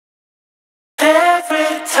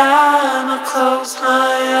close my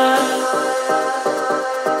eyes.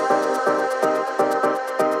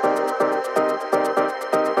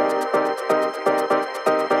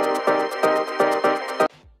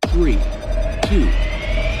 3, 2,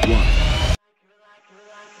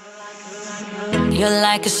 1. You're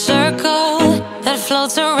like a circle that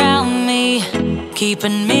floats around me,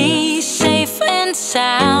 keeping me safe and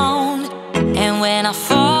sound. And when I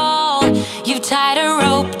fall, you tied a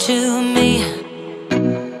rope to me.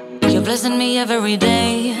 You're blessing me every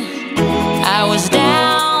day. I was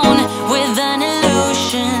down with an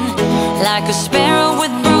illusion, like a sparrow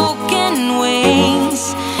with broken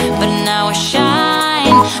wings, but now I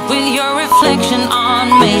shine with your reflection on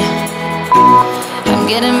me. I'm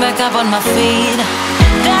getting back up on my feet.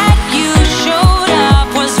 That you showed up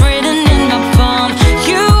was written in my palm.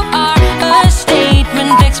 You are a statement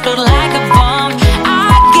that explode like a bomb.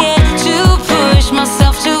 I get to push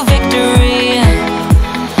myself to victory.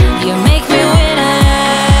 You make me winner.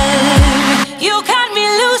 You cut me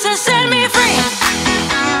loose and set me free.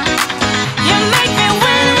 You make me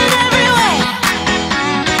win in every way.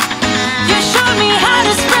 You showed me how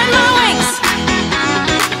to spread my wings.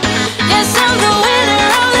 Yes, I'm the winner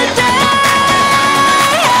of the day.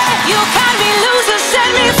 You cut me loose and set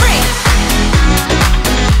me free.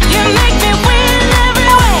 You make me win in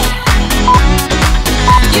every way.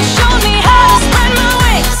 You showed me how to spread my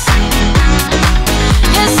wings.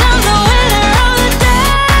 Yes, I'm the winner of the day.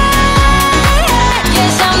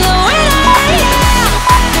 Yes, I'm the winner, yeah.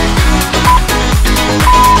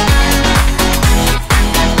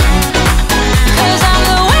 'Cause I'm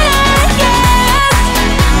the winner, yes.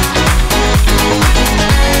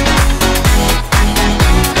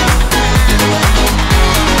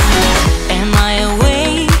 Am I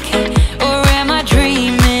awake or am I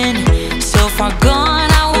dreaming? So far gone,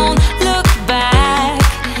 I won't look back.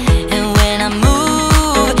 And when I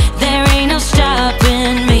move, there ain't no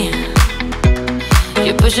stopping me.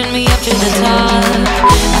 You're pushing me up to the top.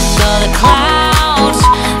 I saw the clouds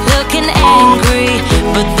looking angry,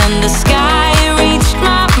 but then the sky reached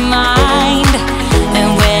my mind. And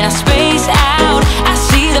when I space out, I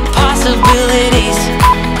see the possibilities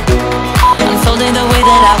unfolding the way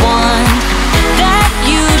that I want. That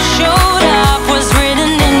you showed up was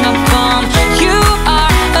written in my palm. You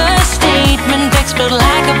are a statement that explode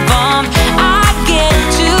like a bomb. I get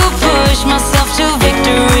to push myself to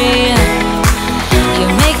victory. You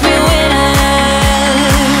make me winner.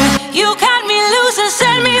 You cut me loose and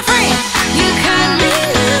set me free. You cut me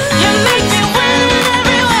loose. You make me win in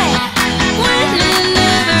every way. Win in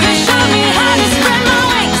every way. You show me how to spread my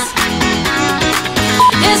wings.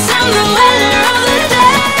 Yes, I'm the winner of the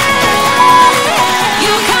day.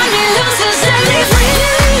 You cut me loose and set me free.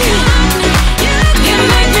 You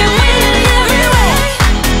make me win in every way.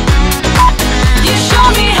 You show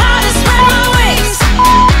me how to spread my wings.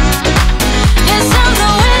 Yes, I'm the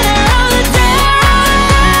winner of the day.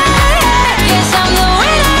 Yes, I'm the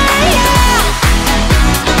winner, yeah.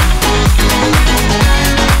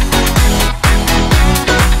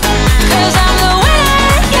 'Cause I'm the winner,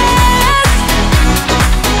 yes.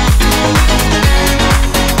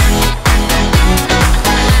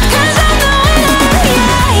 'Cause I'm the winner,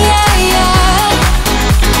 yeah, yeah, yeah.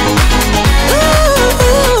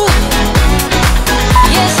 Ooh,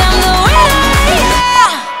 yes, I'm the winner, yeah.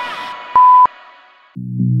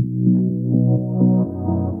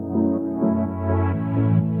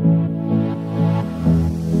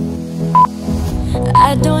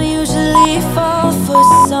 I don't usually fall for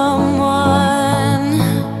someone.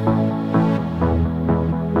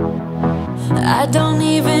 I don't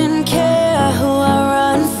even care who I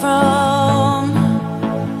run from.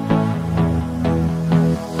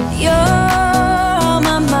 You're on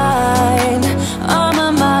my mind, on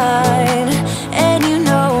my mind. And you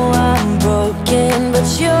know I'm broken, but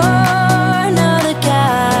you're not the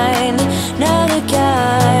kind, not the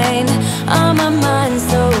kind. On my mind,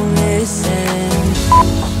 so listen.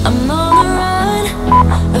 I'm on the run,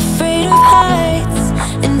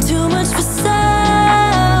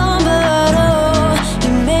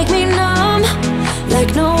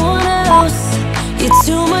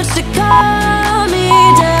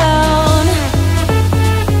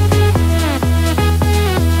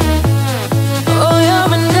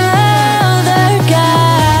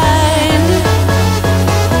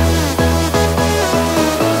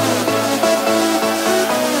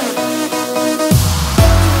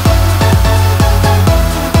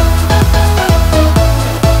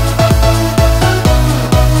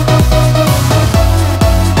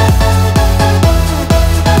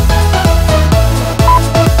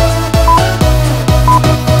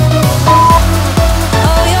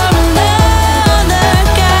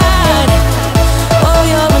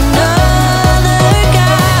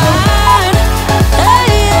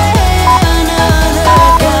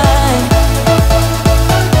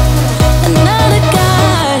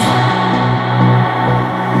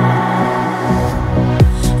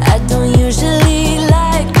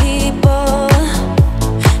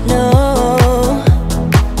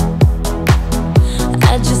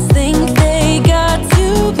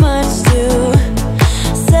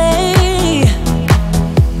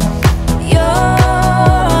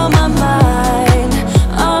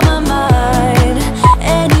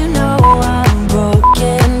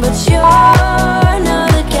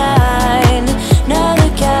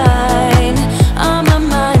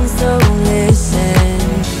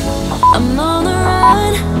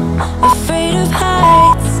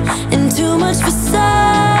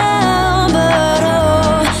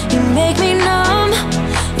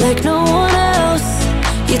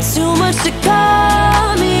 too much to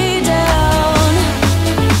calm me down.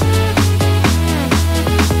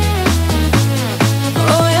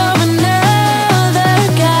 Oh, you're another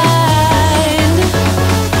kind.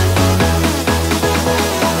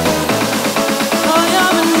 Oh,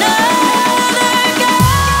 you're another kind.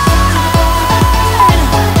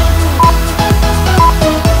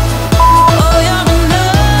 Oh, you're another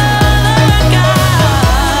guy.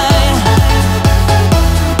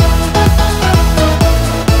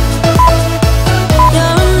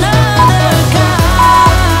 You're another guy.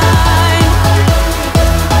 Oh,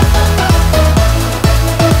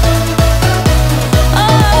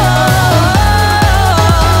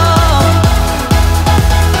 you're another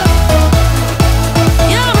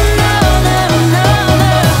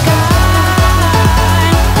guy.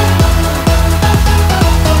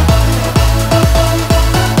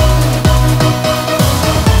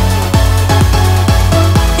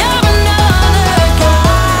 You're another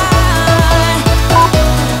guy.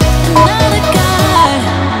 Another guy.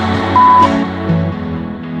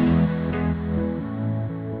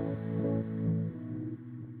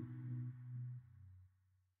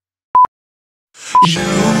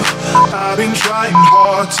 I've been trying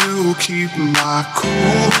hard to keep my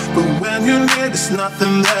cool, but when you're near, there's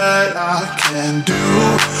nothing that I can do.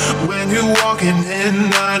 When you're walking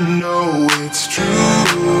in, I know it's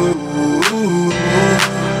true.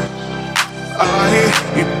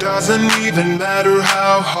 It doesn't even matter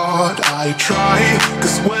how hard I try,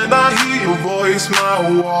 'cause when I hear your voice, my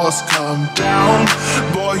walls come down.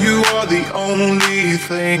 Boy, you are the only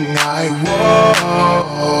thing I want.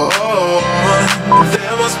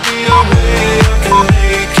 There must be a way I can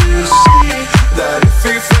make you see that if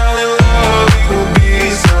we fell in love, it would be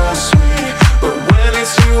so sweet. But when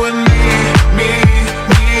it's you and me,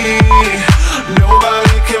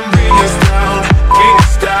 nobody can bring us down, bring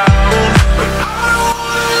us down. But I don't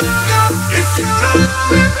wanna look up if you don't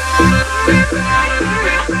love me back.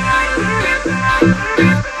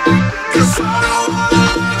 'Cause I don't wanna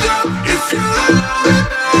look up if you don't love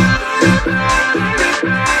me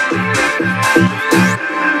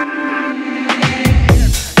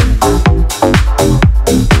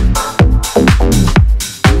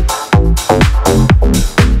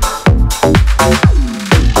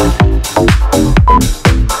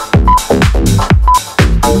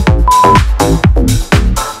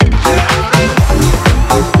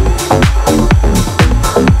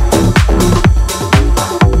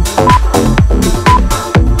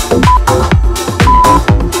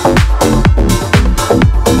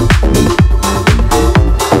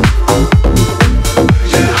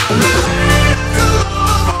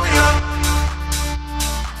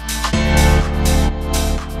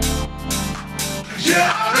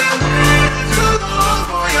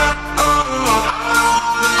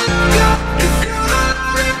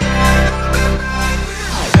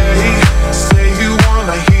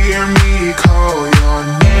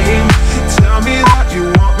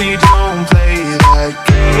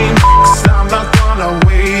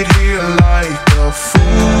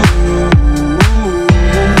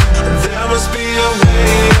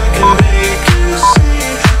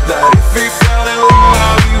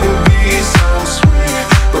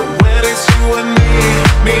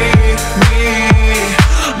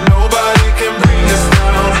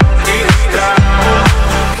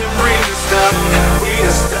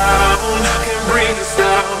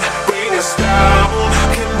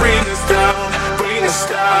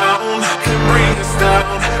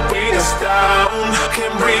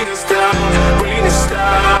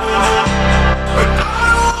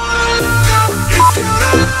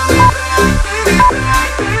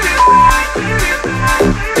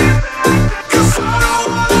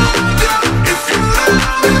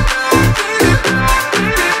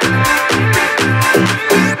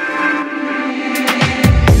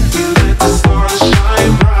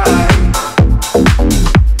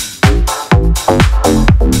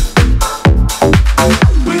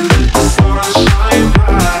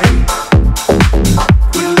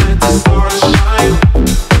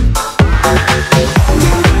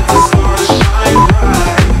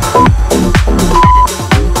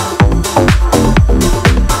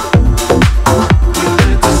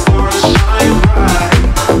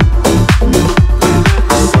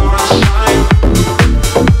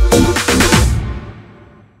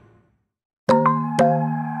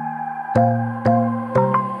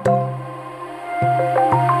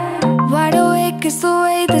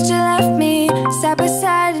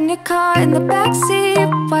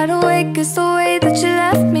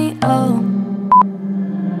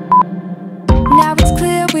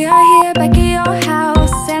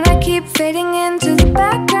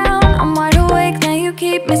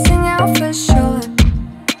keep me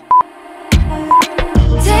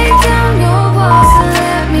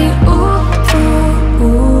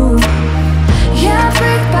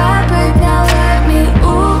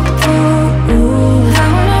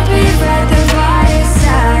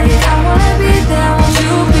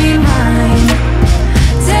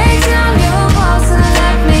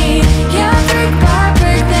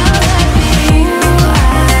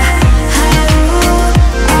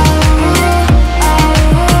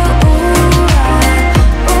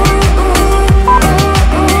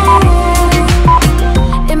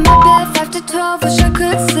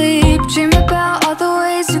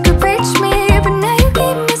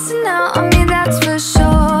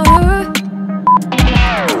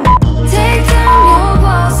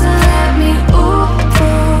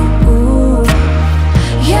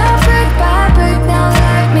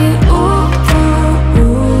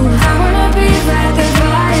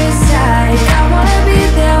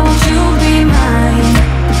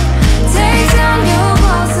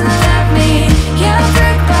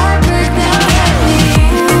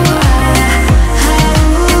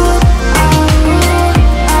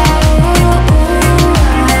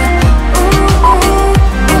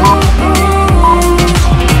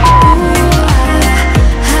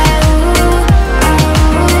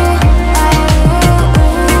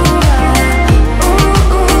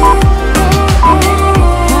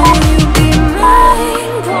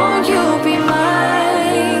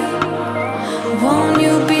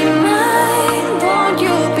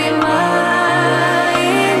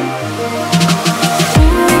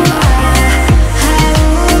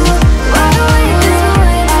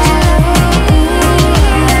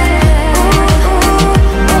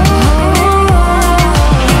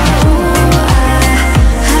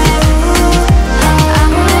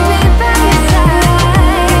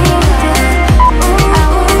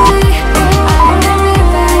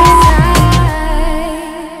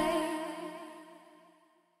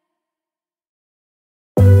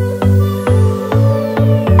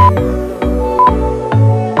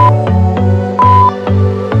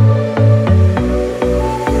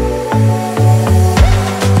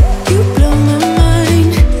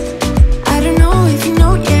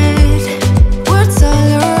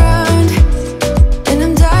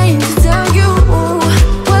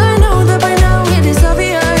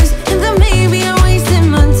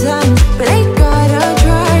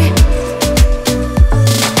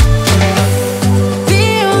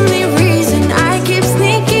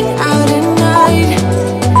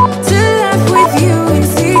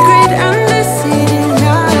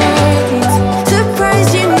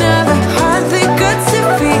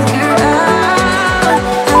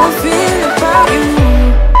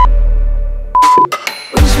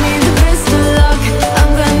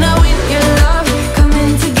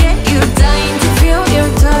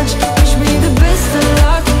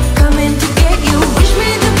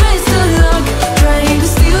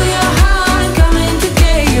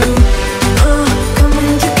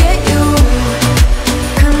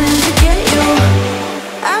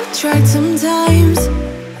tried sometimes,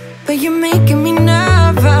 but you're making me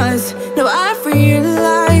nervous. Now I've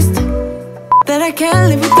realized that I can't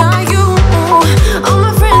live without you. All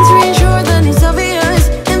my friends reassure that it's obvious,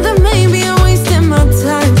 and that maybe I'm wasting my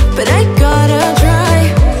time, but I gotta try.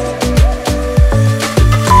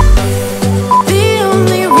 The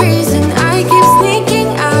only reason I keep sneaking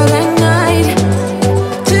out at night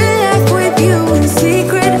to laugh with you in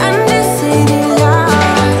secret under city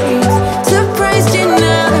lights. Surprised you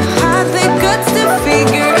never had the guts to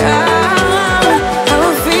figure out how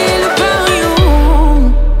I feel about you.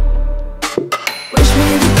 Wish me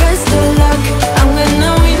the best of luck, I'm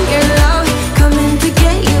gonna win your love. Coming to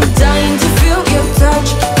get you, dying to feel your touch.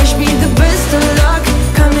 Wish me the best of luck,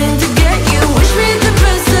 coming to get you. Wish me the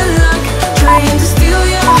best of luck, trying to steal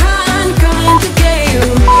your hand. Coming to get you,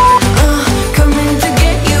 coming to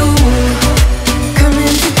get you,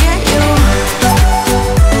 coming to get you.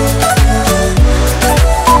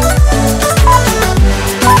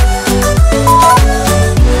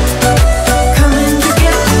 Coming to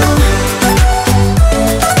get you.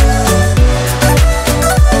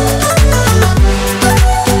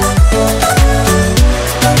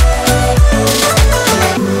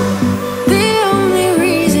 The only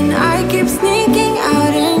reason I keep sneaking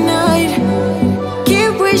out at night,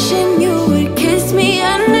 keep wishing you would kiss me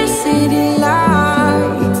under city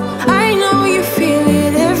lights. I know you feel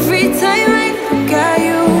it every time I look at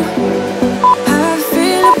you. How I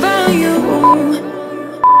feel about you.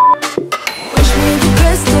 Wish me the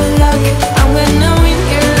best of luck, I'm gonna win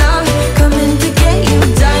your love. Coming to get you,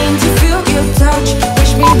 dying to feel your touch.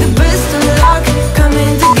 Wish me the best of luck,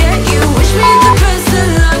 coming to get you. Wish me the best of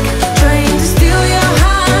luck, trying to steal your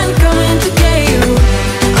hand. Coming to get you,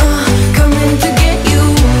 coming to get you,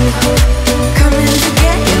 coming to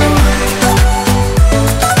get you.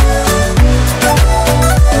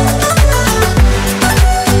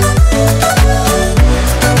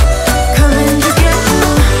 Coming to get you.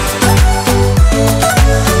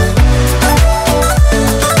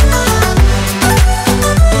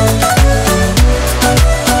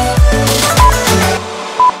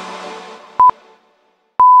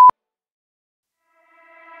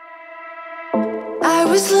 I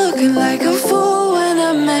was looking like a fool when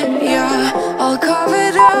I met ya, all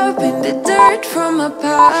covered up in the dirt from my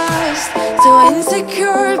past. So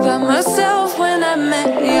insecure by myself when I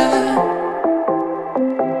met ya.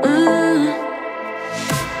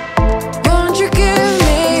 Won't you give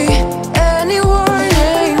me any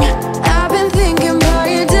warning? I've been thinking about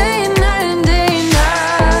you day and night and day and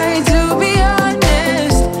night. To be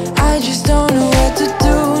honest, I just don't know what to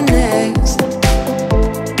do next.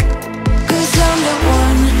 Cause I'm the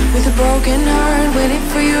one with a broken heart, waiting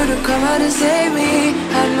for you to come out and save me.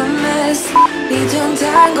 I'm a mess, need to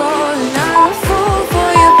untangle, and I'm a fool for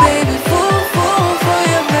you, baby. Fool for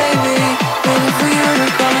you, baby. Waiting for you to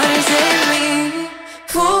come out and save me.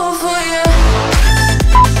 Fool for you.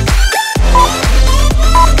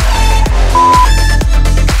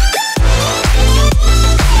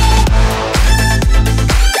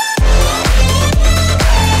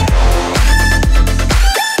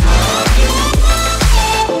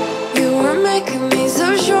 You were making me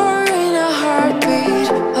so sure in a heartbeat.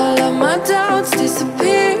 All of my doubts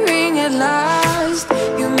disappearing at last.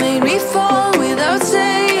 You made me fall without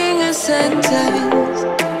saying a sentence.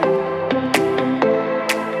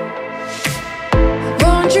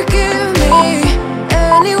 Won't you give me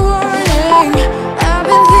any warning? I've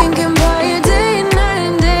been thinking about you day and night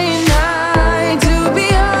and day and night. To be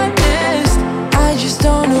honest, I just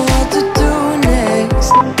don't know what to do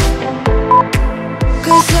next.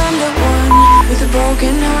 Cause I'm the one with a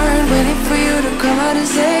broken heart, waiting for you to come out and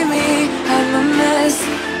save me. I'm a mess,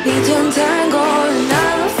 need to untangle, and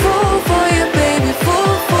I'm a fool for you, baby.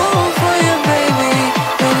 Fool for you, baby.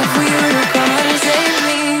 Waiting for you to come out and save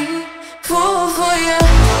me. Fool for you.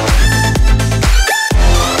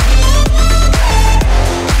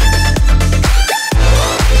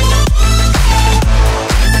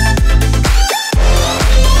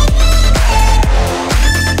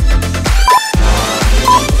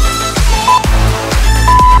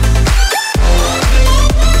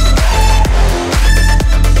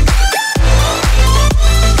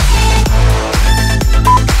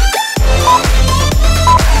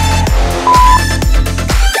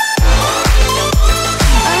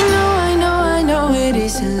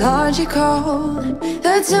 Illogical,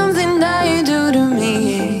 that something that you do to me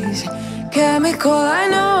is chemical. I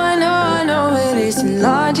know it is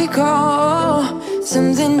illogical,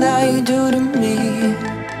 something that you do to me.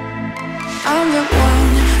 I'm the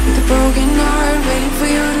one with a broken heart, waiting for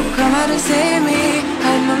you to come out and save me.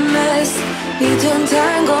 I'm a mess, need to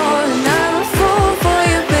untangle, and I'm a fool for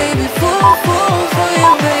you, baby.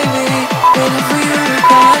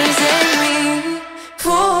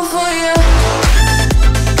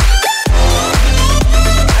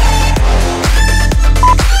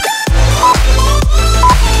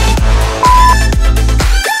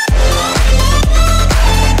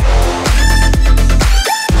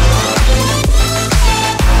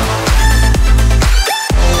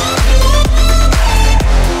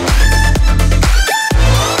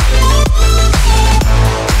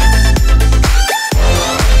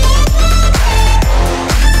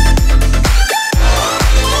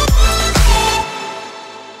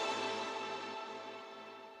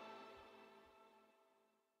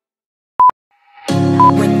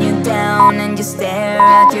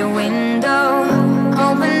 your window,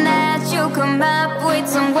 hoping that you'll come up with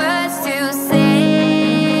some words to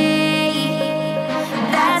say.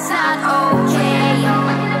 That's not okay.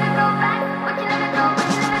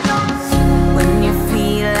 When you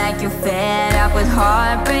feel like you're fed up with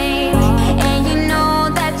heartbreak, and you know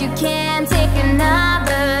that you can't take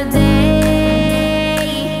another day,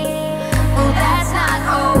 well, that's not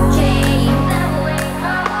okay.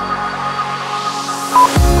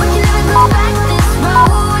 We can never go back this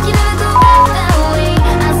road, you never go back that way.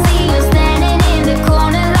 I see you standing in the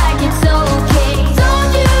corner like it's okay. Don't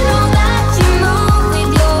you know that you move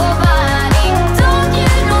with your body? Don't you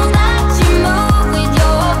know that you move with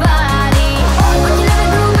your body? We can never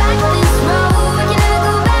go back this road, you never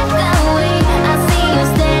go back that way. I see you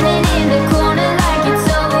standing in the corner like it's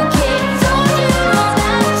okay. Don't you know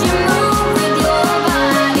that you move with your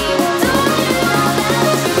body? Don't you know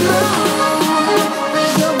that you move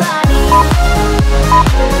with your body?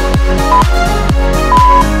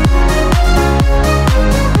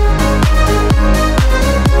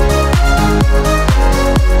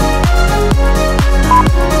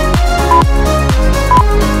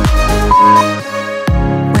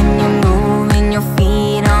 When you're moving your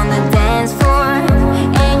feet on the dance floor,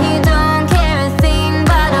 and you don't care a thing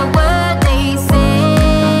about a word they say,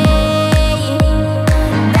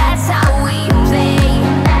 that's how we play.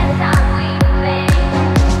 That's how we play.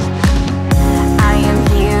 I am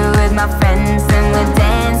here with my friends and we're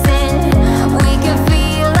dancing. We can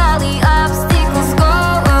feel all the obstacles go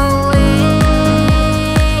away.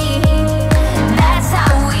 That's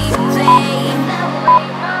how we play.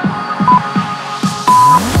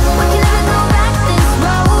 We can never go back this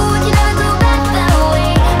road, you never go back that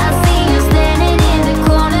way. I see you standing in the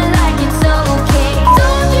corner like it's okay.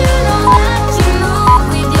 Don't you know that you move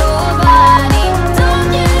with your body? Don't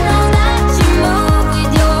you know that you move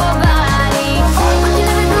with your body? We can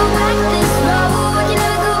never go back this road,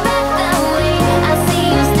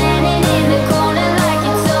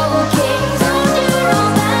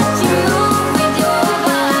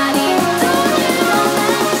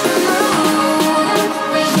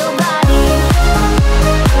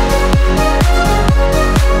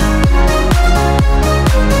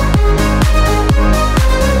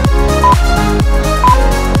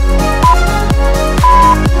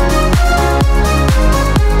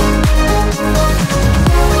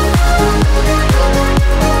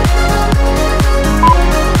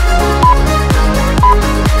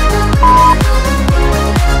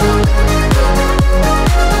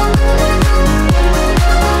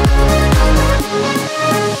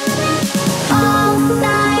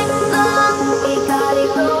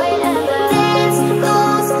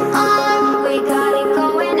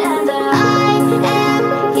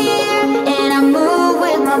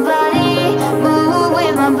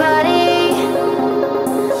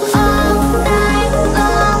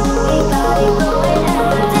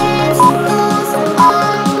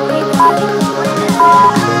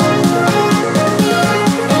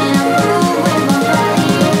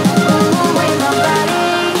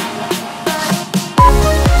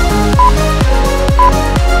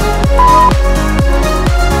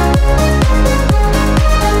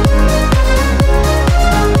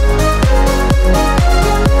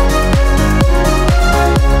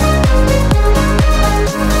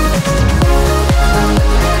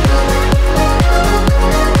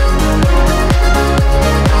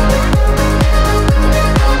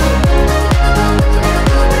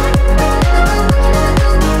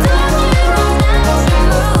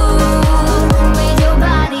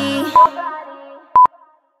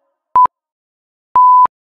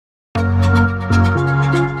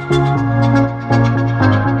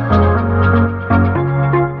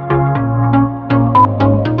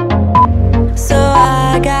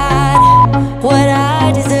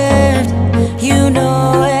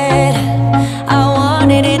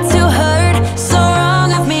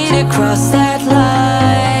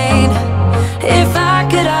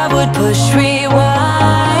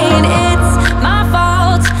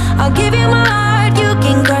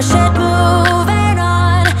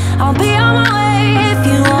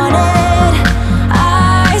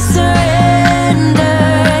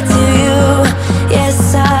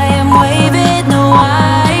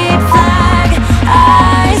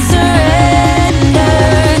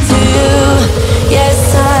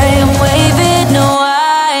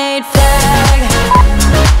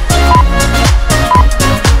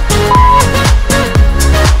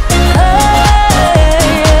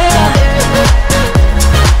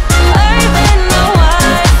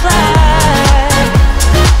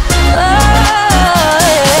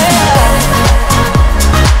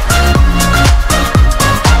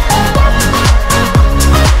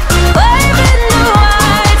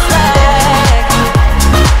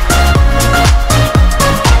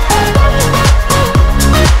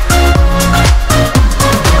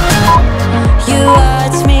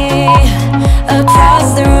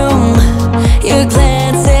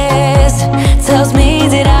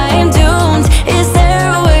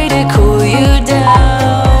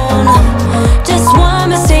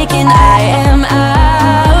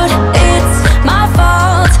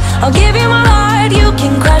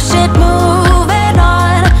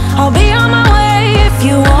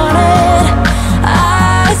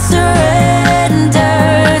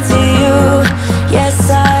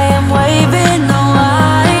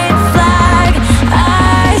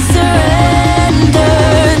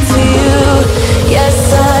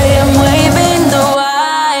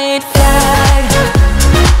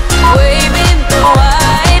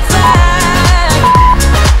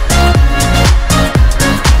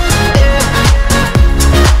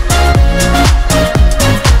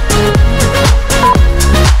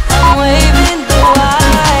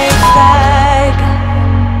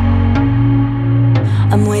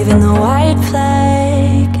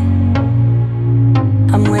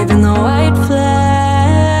 waving the white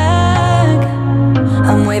flag.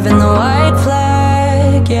 I'm waving the white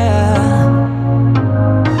flag, yeah.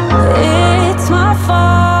 It's my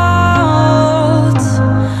fault.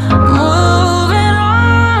 Moving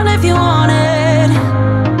on if you want it.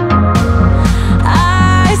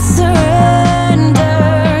 I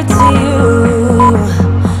surrender to you.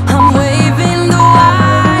 I'm waving the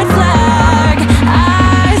white flag.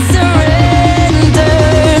 I surrender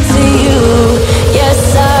to you. Yes,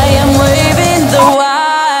 I am waving the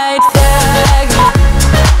white flag.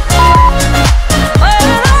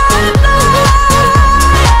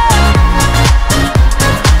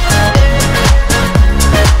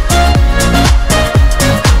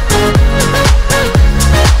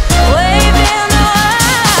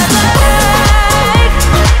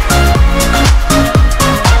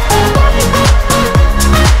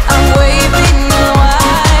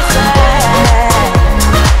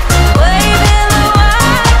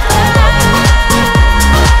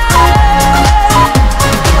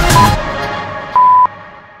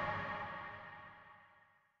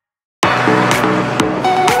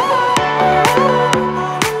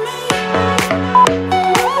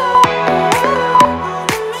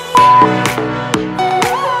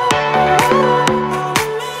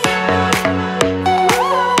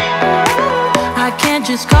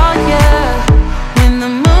 Just call you when the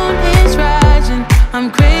moon is rising. I'm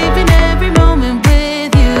craving every moment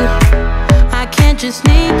with you. I can't just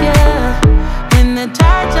need you when the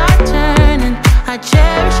tides are turning. I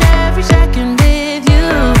cherish every second with you.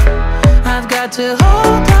 I've got to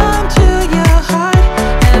hold on to your heart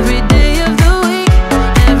every day of the week,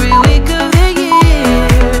 every week of the year.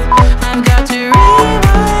 I've got to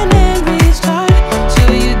rewind and restart so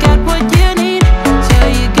you get what you need, so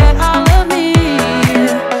you get all of me.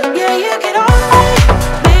 Yeah, you get all of me,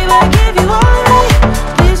 baby, I give you all of me.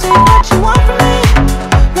 Please take what you want from me.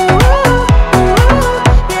 Ooh, ooh,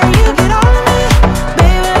 yeah, you get all of me,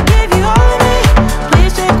 baby, I give you all of me.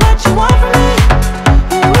 Please take what you want from me.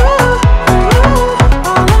 Ooh, ooh,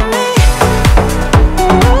 all of me.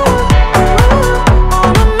 Ooh, ooh,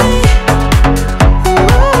 all of me.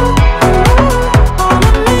 Ooh, ooh, all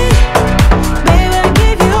of me. Baby, I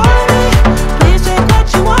give you all of me. Please take what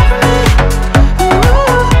you want from me. Ooh,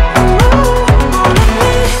 ooh, all of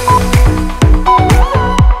me.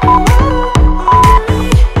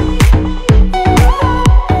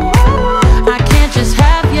 I can't just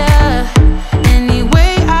have you any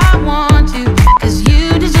way I want to, 'cause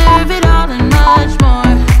you deserve it all and much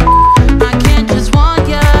more. I can't just want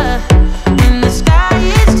you when the sky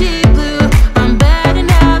is deep blue. I'm better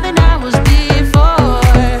now than I was before.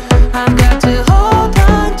 I've got to hold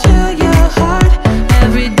on to your heart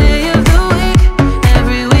every day of the week,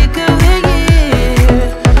 every week of the year.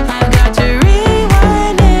 I've got to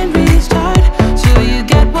rewind and restart so you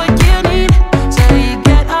get what you need, so you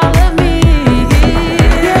get all of me.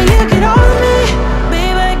 Yeah, you get all of me,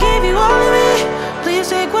 babe, I give you all of me. Please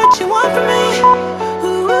take what you want from me.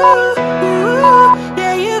 Ooh, ooh,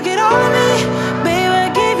 yeah, you get all of me, babe, I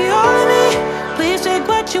give you all of me. Please take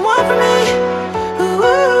what you want from me.